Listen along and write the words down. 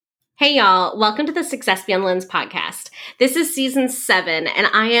Hey y'all, welcome to the Success Beyond the Lens podcast. This is season 7 and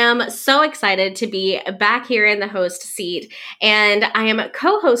I am so excited to be back here in the host seat, and I am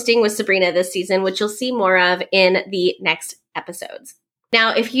co-hosting with Sabrina this season, which you'll see more of in the next episodes.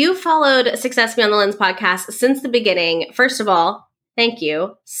 Now, if you followed Success Beyond the Lens podcast since the beginning, first of all, thank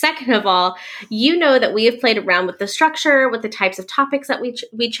you. Second of all, you know that we have played around with the structure, with the types of topics that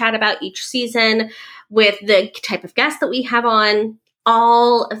we chat about each season, with the type of guests that we have on,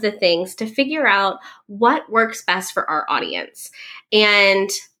 all of the things to figure out what works best for our audience. And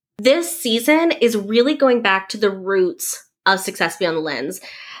this season is really going back to the roots of Success Beyond the Lens.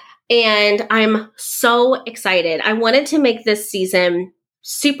 And I'm so excited. I wanted to make this season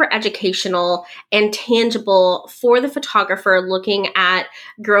super educational and tangible for the photographer looking at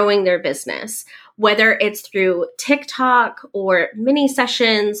growing their business, whether it's through TikTok or mini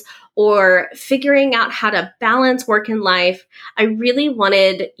sessions or figuring out how to balance work and life. I really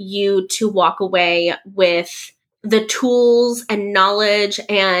wanted you to walk away with the tools and knowledge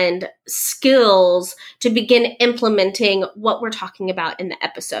and skills to begin implementing what we're talking about in the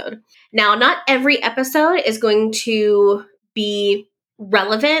episode. Now, not every episode is going to be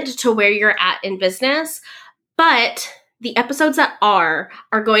relevant to where you're at in business, but the episodes that are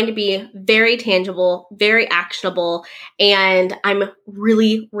going to be very tangible, very actionable, and I'm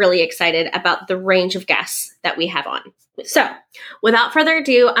really, really excited about the range of guests that we have on. So, without further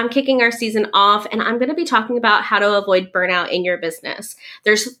ado, I'm kicking our season off, and I'm going to be talking about how to avoid burnout in your business.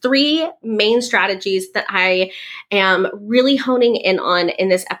 There's 3 main strategies that I am really honing in on in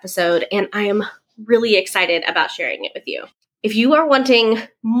this episode, and I am really excited about sharing it with you. If you are wanting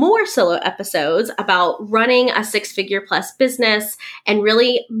more solo episodes about running a 6-figure plus business and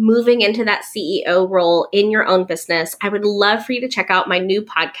really moving into that CEO role in your own business, I would love for you to check out my new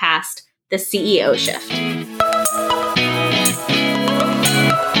podcast, The CEO Shift.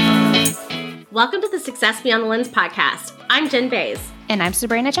 Welcome to the Success Beyond the Lens podcast. I'm Jen Bays. And I'm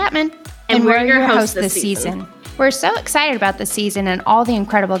Sabrina Chapman. And we're your hosts this season. We're so excited about this season and all the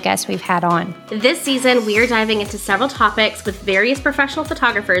incredible guests we've had on. This season, we are diving into several topics with various professional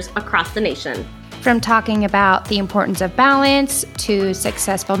photographers across the nation. From talking about the importance of balance to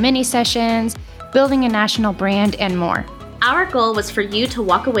successful mini sessions, building a national brand, and more. Our goal was for you to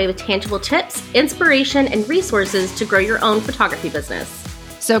walk away with tangible tips, inspiration, and resources to grow your own photography business.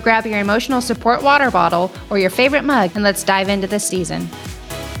 So grab your emotional support water bottle or your favorite mug and let's dive into this season.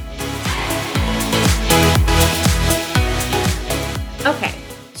 Okay,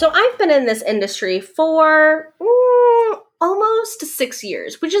 so I've been in this industry for almost 6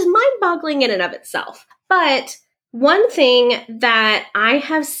 years, which is mind-boggling in and of itself. But one thing that I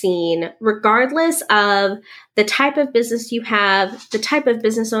have seen, regardless of the type of business you have, the type of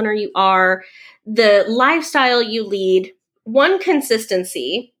business owner you are, the lifestyle you lead, one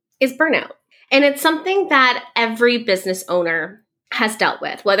consistency is burnout. And it's something that every business owner has dealt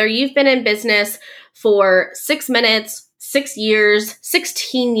with. Whether you've been in business for 6 minutes, 6 years,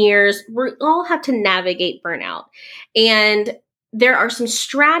 16 years, we all have to navigate burnout. And there are some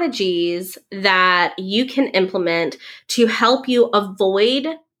strategies that you can implement to help you avoid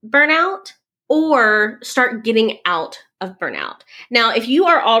burnout or start getting out of burnout. Now, if you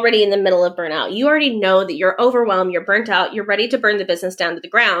are already in the middle of burnout, you already know that you're overwhelmed, you're burnt out, you're ready to burn the business down to the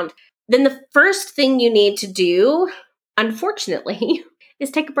ground, then the first thing you need to do, unfortunately, is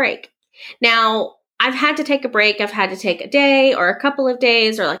take a break. Now, I've had to take a break. I've had to take a day or a couple of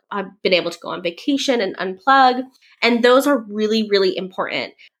days, or I've been able to go on vacation and unplug. And those are really, really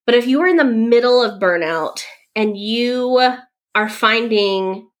important. But if you are in the middle of burnout and you are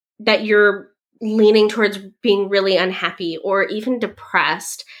finding that you're leaning towards being really unhappy or even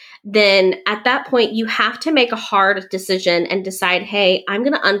depressed, then at that point, you have to make a hard decision and decide, hey, I'm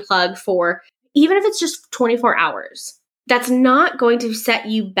going to unplug for, even if it's just 24 hours. That's not going to set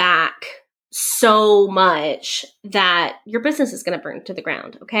you back so much that your business is going to burn to the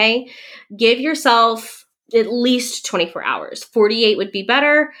ground, okay? Give yourself at least 24 hours. 48 would be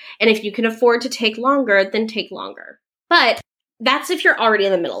better. And if you can afford to take longer, then take longer. But that's if you're already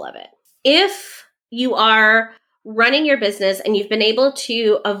in the middle of it. If you are running your business and you've been able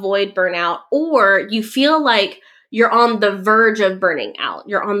to avoid burnout, or you feel like you're on the verge of burning out,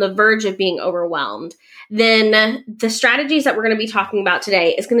 you're on the verge of being overwhelmed, then the strategies that we're going to be talking about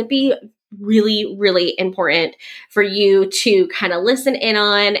today is going to be really, really important for you to kind of listen in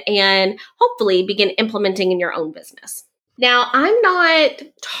on and hopefully begin implementing in your own business. Now, I'm not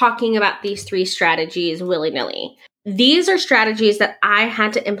talking about these 3 strategies willy-nilly. These are strategies that I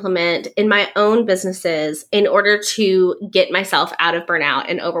had to implement in my own businesses in order to get myself out of burnout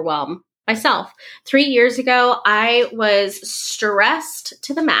and overwhelm myself. 3 years ago, I was stressed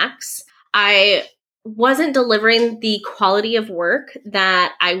to the max. I wasn't delivering the quality of work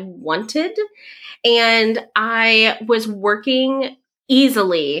that I wanted. And I was working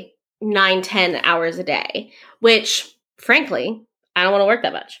easily 9, 10 hours a day, which frankly, I don't want to work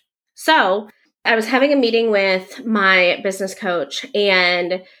that much. So I was having a meeting with my business coach,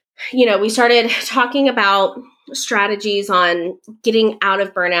 and, we started talking about strategies on getting out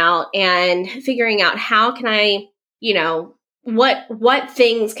of burnout and figuring out how can I, what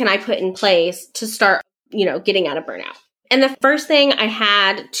things can I put in place to start, getting out of burnout. And the first thing I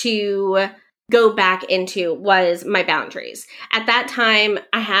had to go back into was my boundaries. At that time,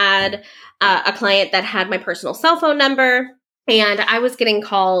 I had a client that had my personal cell phone number, and I was getting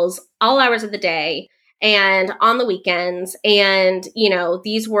calls all hours of the day and on the weekends. And,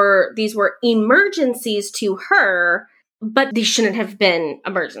 these were emergencies to her, but these shouldn't have been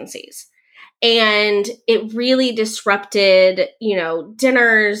emergencies. And it really disrupted,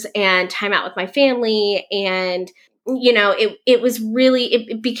 dinners and time out with my family. And,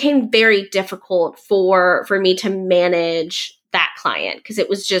 it became very difficult for me to manage that client, because it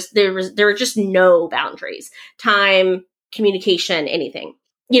was just, there were just no boundaries, time, communication, anything,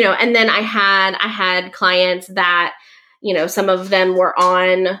 and then I had clients that, some of them were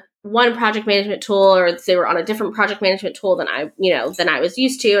on one project management tool, or they were on a different project management tool than I was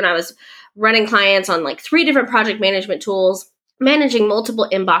used to. And I was running clients on like 3 different project management tools, managing multiple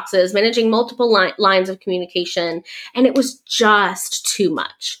inboxes, managing multiple lines of communication. And it was just too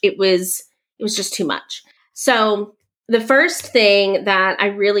much. It was just too much. So the first thing that I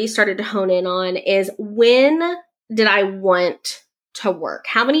really started to hone in on is, when did I want to work?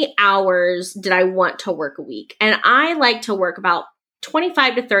 How many hours did I want to work a week? And I like to work about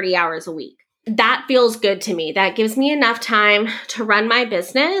 25 to 30 hours a week. That feels good to me. That gives me enough time to run my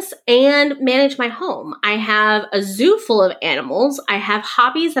business and manage my home. I have a zoo full of animals. I have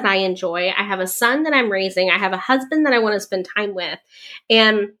hobbies that I enjoy. I have a son that I'm raising. I have a husband that I want to spend time with.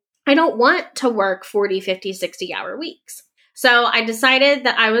 And I don't want to work 40, 50, 60-hour weeks. So I decided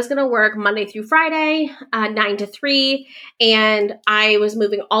that I was going to work Monday through Friday, 9 to 3. And I was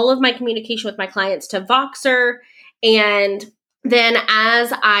moving all of my communication with my clients to Voxer. And then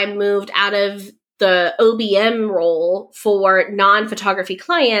as I moved out of the OBM role for non-photography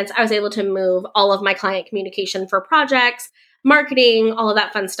clients, I was able to move all of my client communication for projects, marketing, all of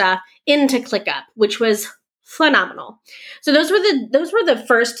that fun stuff into ClickUp, which was phenomenal. So those were the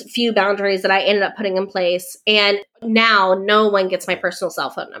first few boundaries that I ended up putting in place. And now no one gets my personal cell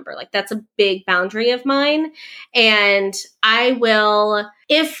phone number. Like, that's a big boundary of mine. And I will,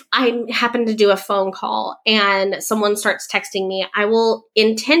 if I happen to do a phone call and someone starts texting me, I will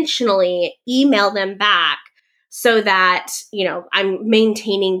intentionally email them back so that, I'm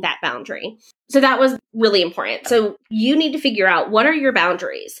maintaining that boundary. So that was really important. So you need to figure out, what are your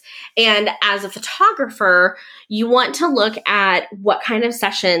boundaries? And as a photographer, you want to look at what kind of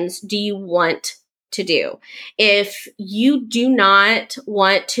sessions do you want to do. If you do not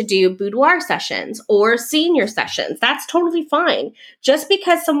want to do boudoir sessions or senior sessions, that's totally fine. Just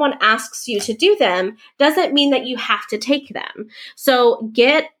because someone asks you to do them doesn't mean that you have to take them. So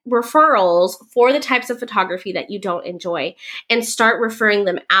get referrals for the types of photography that you don't enjoy and start referring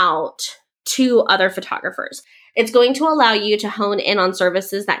them out to other photographers. It's going to allow you to hone in on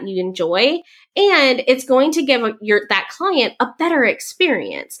services that you enjoy, and it's going to give that client a better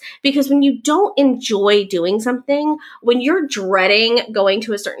experience. Because when you don't enjoy doing something, when you're dreading going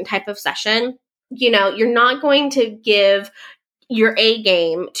to a certain type of session, you're not going to give your A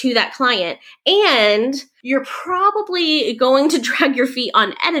game to that client, and you're probably going to drag your feet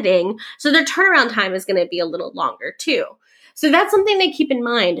on editing. So their turnaround time is going to be a little longer too. So that's something to keep in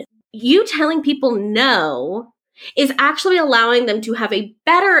mind. You telling people no is actually allowing them to have a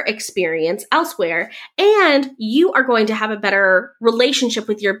better experience elsewhere, and you are going to have a better relationship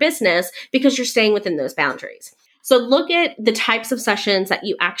with your business because you're staying within those boundaries. So look at the types of sessions that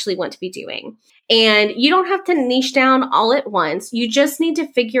you actually want to be doing. And you don't have to niche down all at once. You just need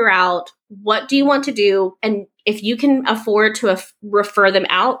to figure out, what do you want to do? And if you can afford to refer them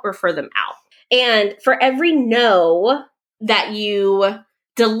out. And for every no that you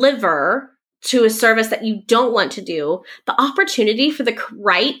deliver to a service that you don't want to do, the opportunity for the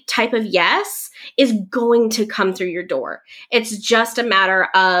right type of yes is going to come through your door. It's just a matter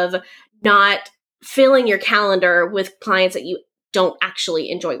of not filling your calendar with clients that you don't actually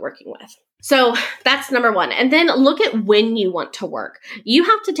enjoy working with. So that's number one. And then look at when you want to work. You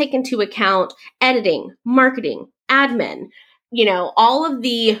have to take into account editing, marketing, admin, all of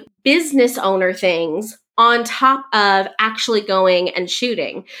the business owner things on top of actually going and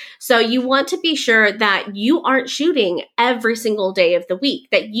shooting. So you want to be sure that you aren't shooting every single day of the week,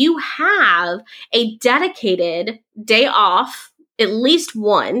 that you have a dedicated day off, at least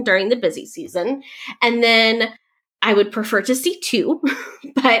one during the busy season. And then I would prefer to see two,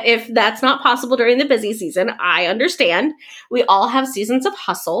 but if that's not possible during the busy season, I understand. We all have seasons of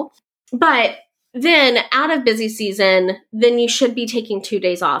hustle, but then out of busy season, then you should be taking 2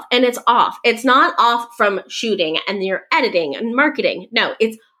 days off, and it's off. It's not off from shooting and your editing and marketing. No,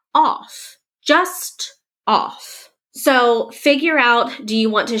 it's off, just off. So figure out, do you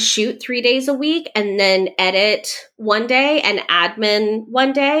want to shoot 3 days a week and then edit one day and admin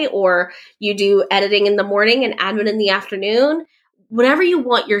one day, or you do editing in the morning and admin in the afternoon? Whatever you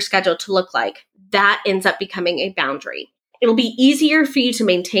want your schedule to look like, that ends up becoming a boundary. It'll be easier for you to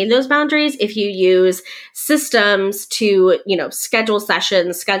maintain those boundaries if you use systems to, schedule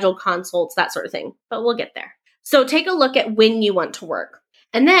sessions, schedule consults, that sort of thing. But we'll get there. So take a look at when you want to work.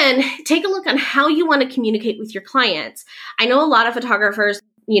 And then take a look on how you want to communicate with your clients. I know a lot of photographers,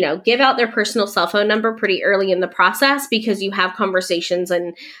 give out their personal cell phone number pretty early in the process because you have conversations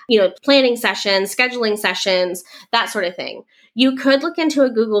and, planning sessions, scheduling sessions, that sort of thing. You could look into a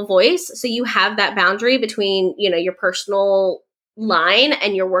Google Voice so you have that boundary between, your personal line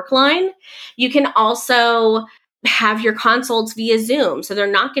and your work line. You can also have your consults via Zoom so they're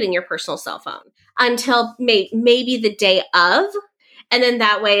not getting your personal cell phone until maybe the day of. And then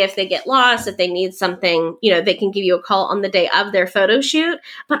that way, if they get lost, if they need something, they can give you a call on the day of their photo shoot.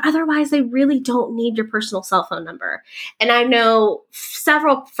 But otherwise, they really don't need your personal cell phone number. And I know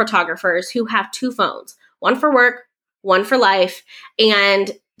several photographers who have 2 phones, one for work, one for life,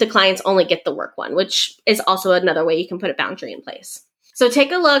 and the clients only get the work one, which is also another way you can put a boundary in place. So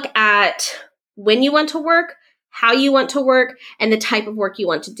take a look at when you want to work, how you want to work, and the type of work you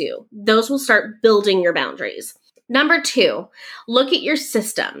want to do. Those will start building your boundaries. Number 2, look at your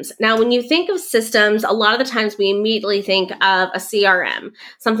systems. Now, when you think of systems, a lot of the times we immediately think of a CRM,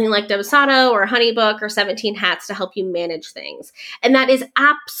 something like Dosado or HoneyBook or 17 Hats to help you manage things. And that is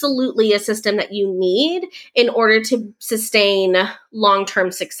absolutely a system that you need in order to sustain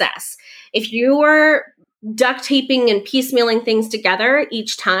long-term success. If you are duct taping and piecemealing things together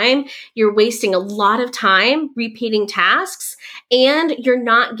each time, you're wasting a lot of time repeating tasks, and you're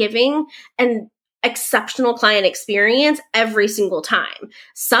not giving an exceptional client experience every single time.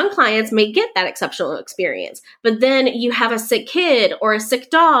 Some clients may get that exceptional experience, but then you have a sick kid or a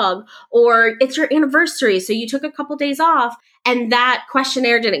sick dog, or it's your anniversary, so you took a couple days off and that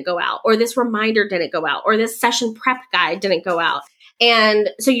questionnaire didn't go out, or this reminder didn't go out, or this session prep guide didn't go out. And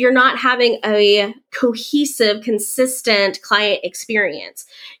so you're not having a cohesive, consistent client experience.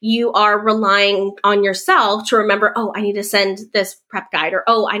 You are relying on yourself to remember, oh, I need to send this prep guide, or,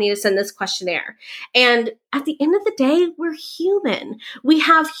 oh, I need to send this questionnaire. And at the end of the day, we're human. We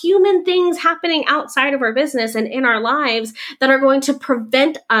have human things happening outside of our business and in our lives that are going to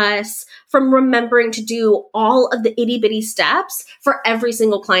prevent us from remembering to do all of the itty bitty steps for every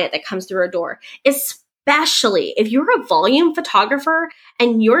single client that comes through our door. Especially if you're a volume photographer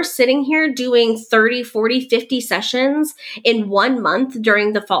and you're sitting here doing 30, 40, 50 sessions in 1 month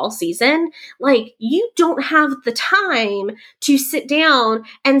during the fall season, like, you don't have the time to sit down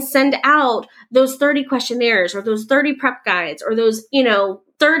and send out those 30 questionnaires or those 30 prep guides or those,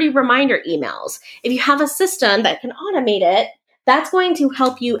 30 reminder emails. If you have a system that can automate it, that's going to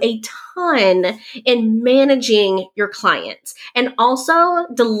help you a ton in managing your clients and also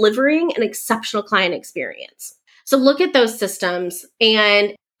delivering an exceptional client experience. So look at those systems,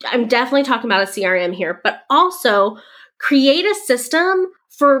 and I'm definitely talking about a CRM here, but also create a system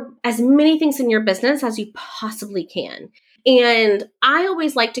for as many things in your business as you possibly can. And I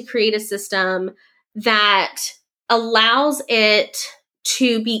always like to create a system that allows it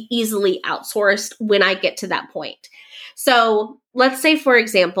to be easily outsourced when I get to that point. So let's say, for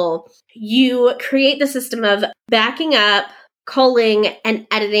example, you create the system of backing up, culling, and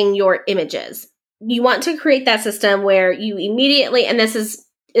editing your images. You want to create that system where you immediately, and this is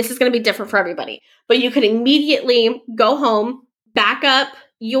going to be different for everybody, but you could immediately go home, back up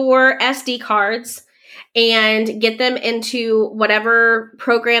your SD cards, and get them into whatever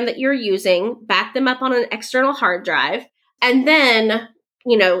program that you're using, back them up on an external hard drive, and then,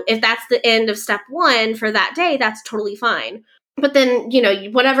 if that's the end of step 1 for that day, that's totally fine. But then,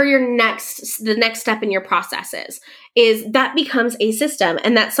 whatever the next step in your process is that becomes a system,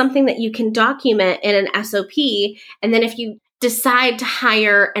 and that's something that you can document in an SOP. And then if you decide to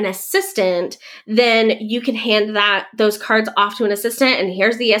hire an assistant, then you can hand those cards off to an assistant, and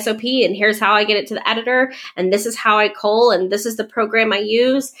here's the SOP, and here's how I get it to the editor, and this is how I cull, and this is the program I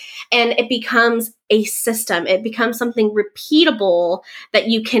use. And it becomes a system. It becomes something repeatable that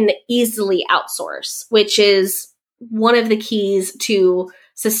you can easily outsource, which is one of the keys to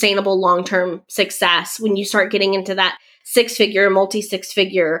sustainable long-term success. When you start getting into that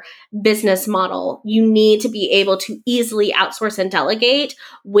multi-six-figure business model, you need to be able to easily outsource and delegate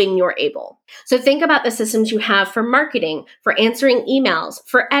when you're able. So think about the systems you have for marketing, for answering emails,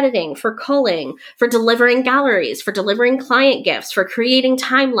 for editing, for culling, for delivering galleries, for delivering client gifts, for creating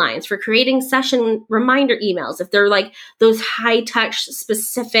timelines, for creating session reminder emails, if they're like those high-touch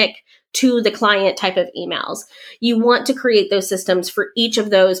specific to the client type of emails. You want to create those systems for each of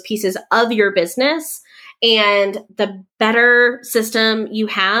those pieces of your business. And the better system you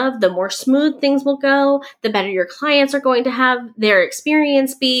have, the more smooth things will go, the better your clients are going to have their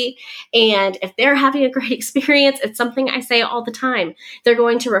experience be. And if they're having a great experience, it's something I say all the time. They're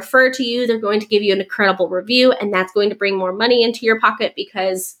going to refer to you. They're going to give you an incredible review, and that's going to bring more money into your pocket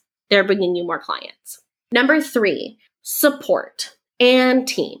because they're bringing you more clients. Number 3, support and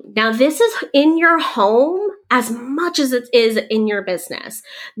team. Now, this is in your home as much as it is in your business.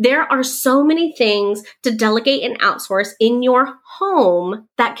 There are so many things to delegate and outsource in your home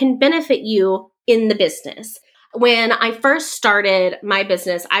that can benefit you in the business. When I first started my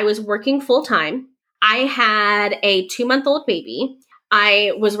business, I was working full time. I had a 2-month-old baby.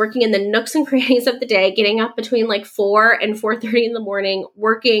 I was working in the nooks and crannies of the day, getting up between like 4 and 4:30 in the morning,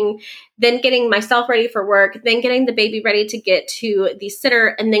 working, then getting myself ready for work, then getting the baby ready to get to the sitter,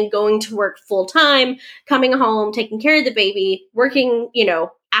 and then going to work full time, coming home, taking care of the baby, working,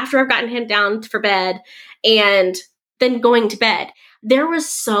 after I've gotten him down for bed, and then going to bed. There was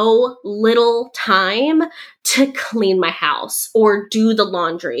so little time to clean my house or do the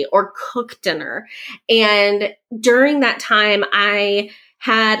laundry or cook dinner. And during that time, I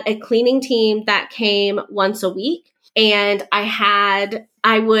had a cleaning team that came once a week. And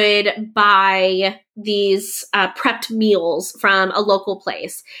I would buy these prepped meals from a local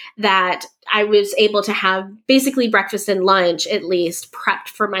place that I was able to have basically breakfast and lunch at least prepped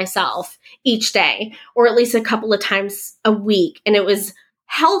for myself each day, or at least a couple of times a week. And it was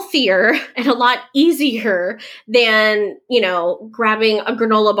healthier and a lot easier than, grabbing a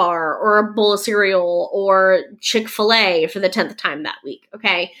granola bar or a bowl of cereal or Chick-fil-A for the 10th time that week.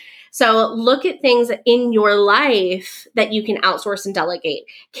 Okay. So look at things in your life that you can outsource and delegate.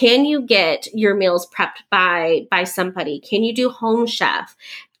 Can you get your meals prepped by somebody? Can you do home chef?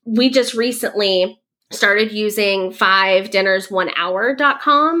 We just recently started using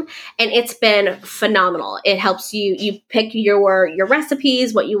 5dinners1hour.com, and it's been phenomenal. It helps you pick your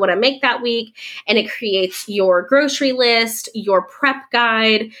recipes, what you want to make that week, and it creates your grocery list, your prep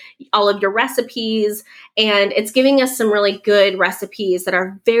guide, all of your recipes, and it's giving us some really good recipes that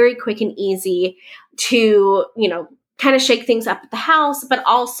are very quick and easy to, kind of shake things up at the house, but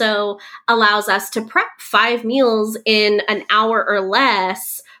also allows us to prep 5 meals in an hour or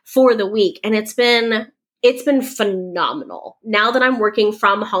less for the week. And it's been phenomenal. Now that I'm working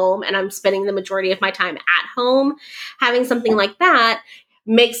from home and I'm spending the majority of my time at home, having something like that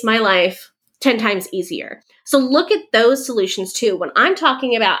makes my life 10 times easier. So look at those solutions too. When I'm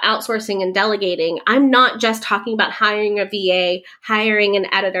talking about outsourcing and delegating, I'm not just talking about hiring a VA, hiring an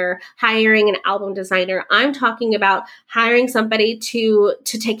editor, hiring an album designer. I'm talking about hiring somebody to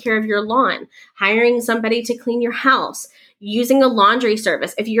take care of your lawn, hiring somebody to clean your house, using a laundry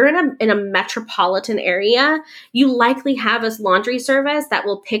service. If you're in a metropolitan area, you likely have a laundry service that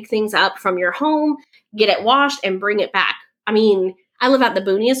will pick things up from your home, get it washed, and bring it back. I mean, I live out in the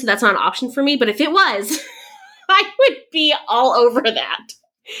boonies, so that's not an option for me. But if it was, I would be all over that.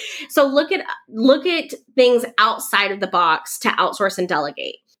 So look at things outside of the box to outsource and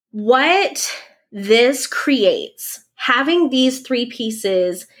delegate. What this creates, having these 3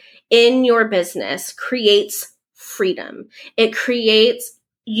 pieces in your business creates freedom. It creates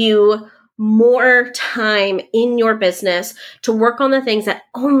you more time in your business to work on the things that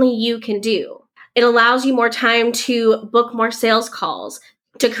only you can do. It allows you more time to book more sales calls,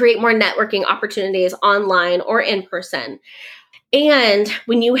 to create more networking opportunities online or in person. And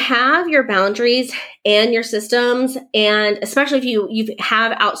when you have your boundaries and your systems, and especially if you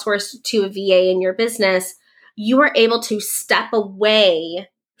have outsourced to a VA in your business, you are able to step away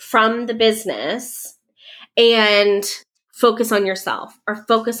from the business and focus on yourself, or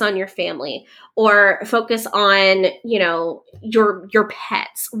focus on your family, or focus on, your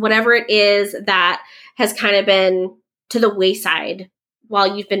pets, whatever it is that has kind of been to the wayside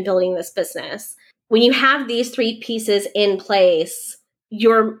while you've been building this business. When you have these 3 pieces in place,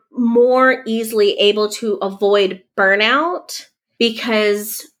 you're more easily able to avoid burnout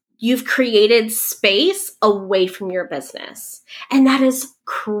because you've created space away from your business. And that is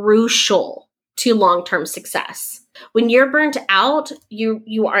crucial to long-term success. When you're burnt out,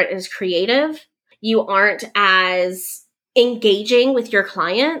 you aren't as creative, you aren't as engaging with your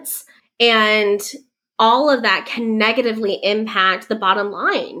clients, and all of that can negatively impact the bottom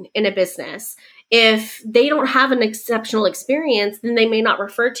line in a business. If they don't have an exceptional experience, then they may not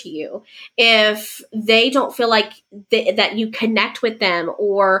refer to you. If they don't feel like that you connect with them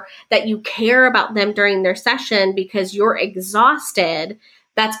or that you care about them during their session because you're exhausted,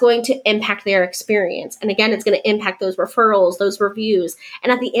 that's going to impact their experience. And again, it's going to impact those referrals, those reviews.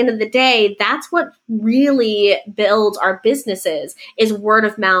 And at the end of the day, that's what really builds our businesses is word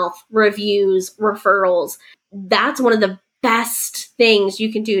of mouth, reviews, referrals. That's one of the best things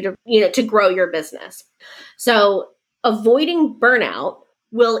you can do to grow your business. So avoiding burnout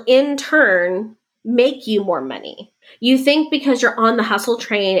will in turn make you more money. You think because you're on the hustle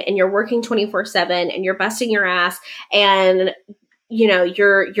train and you're working 24/7 and you're busting your ass and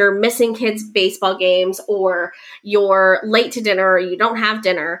you're missing kids' baseball games or you're late to dinner or you don't have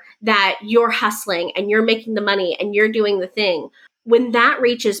dinner, that you're hustling and you're making the money and you're doing the thing. When that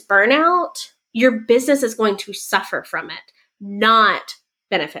reaches burnout, your business is going to suffer from it, not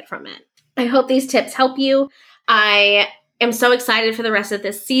benefit from it. I hope these tips help you. I am so excited for the rest of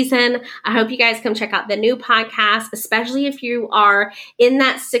this season. I hope you guys come check out the new podcast, especially if you are in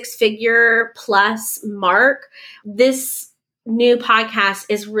that 6-figure plus mark. This new podcast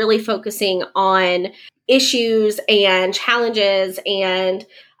is really focusing on issues and challenges and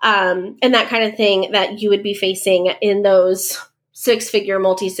that kind of thing that you would be facing in those 6-figure,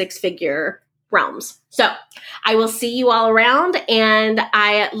 multi-6-figure realms. So I will see you all around, and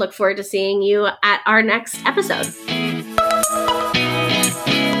I look forward to seeing you at our next episode.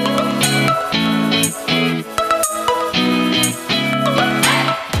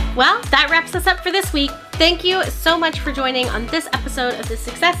 Well, that wraps us up for this week. Thank you so much for joining on this episode of the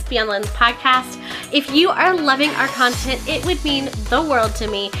Success Beyond Lens podcast. If you are loving our content, it would mean the world to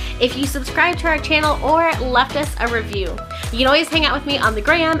me if you subscribe to our channel or left us a review. You can always hang out with me on the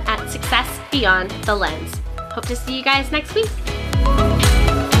gram at Success Beyond the Lens. Hope to see you guys next week.